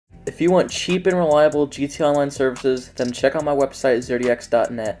If you want cheap and reliable GTA Online services, then check out my website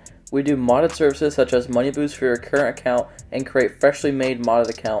zodiacs.net. We do modded services such as money boost for your current account and create freshly made modded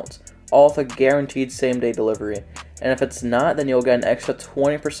accounts, all with a guaranteed same-day delivery. And if it's not, then you'll get an extra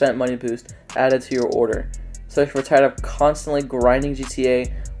 20% money boost added to your order. So if you're tired of constantly grinding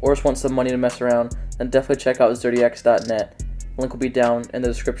GTA or just want some money to mess around, then definitely check out zodiacs.net. Link will be down in the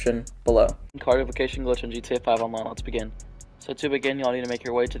description below. Car duplication glitch in GTA5 Online. Let's begin. So to begin, you'll need to make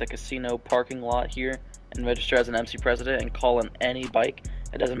your way to the casino parking lot here and register as an MC President and call in any bike.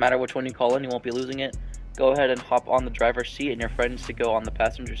 It doesn't matter which one you call in, you won't be losing it. Go ahead and hop on the driver's seat and your friend needs to go on the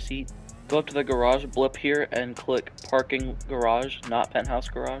passenger seat. Go up to the garage blip here and click parking garage, not penthouse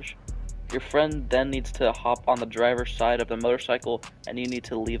garage. Your friend then needs to hop on the driver's side of the motorcycle and you need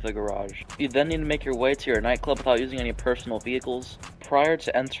to leave the garage. You then need to make your way to your nightclub without using any personal vehicles. Prior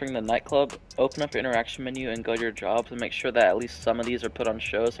to entering the nightclub, open up your interaction menu and go to your jobs and make sure that at least some of these are put on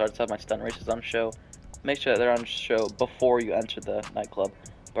show. So I just have my stunt races on show. Make sure that they're on show before you enter the nightclub.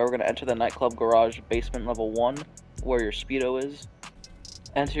 But we're going to enter the nightclub garage basement level 1 where your speedo is.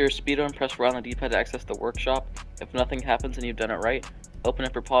 Enter your speedo and press right on the D-pad to access the workshop. If nothing happens and you've done it right, open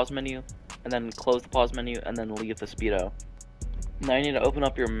up your pause menu and then close the pause menu and then leave the speedo. Now you need to open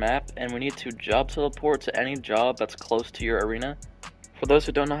up your map and we need to job teleport to any job that's close to your arena. For those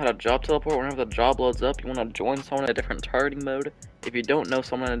who don't know how to job teleport, whenever the job loads up, you want to join someone in a different targeting mode. If you don't know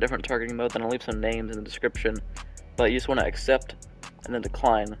someone in a different targeting mode, then I'll leave some names in the description. But you just want to accept and then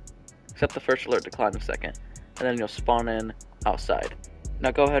decline. Accept the first alert, decline the second. And then you'll spawn in outside. Now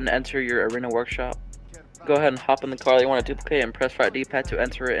go ahead and enter your arena workshop. Go ahead and hop in the car that you want to duplicate and press right D-pad to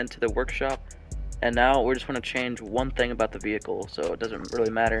enter it into the workshop. And now we just want to change one thing about the vehicle, so it doesn't really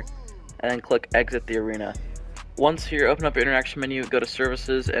matter. And then click exit the arena. Once here, open up your interaction menu, go to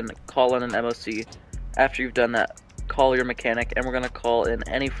services and call in an MOC. After you've done that, call your mechanic and we're going to call in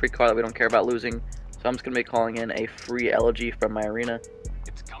any free car that we don't care about losing. So I'm just going to be calling in a free LG from my arena.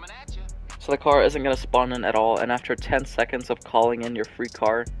 It's coming at you. So the car isn't going to spawn in at all, and after 10 seconds of calling in your free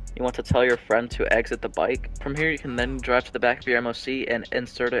car, you want to tell your friend to exit the bike. From here you can then drive to the back of your MOC and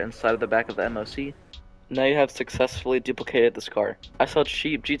insert it inside of the back of the MOC. Now you have successfully duplicated this car. I sell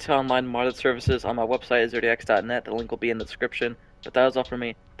cheap GTA Online modded services on my website zodiacs.net. The link will be in the description. But that was all for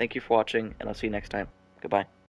me. Thank you for watching and I'll see you next time. Goodbye.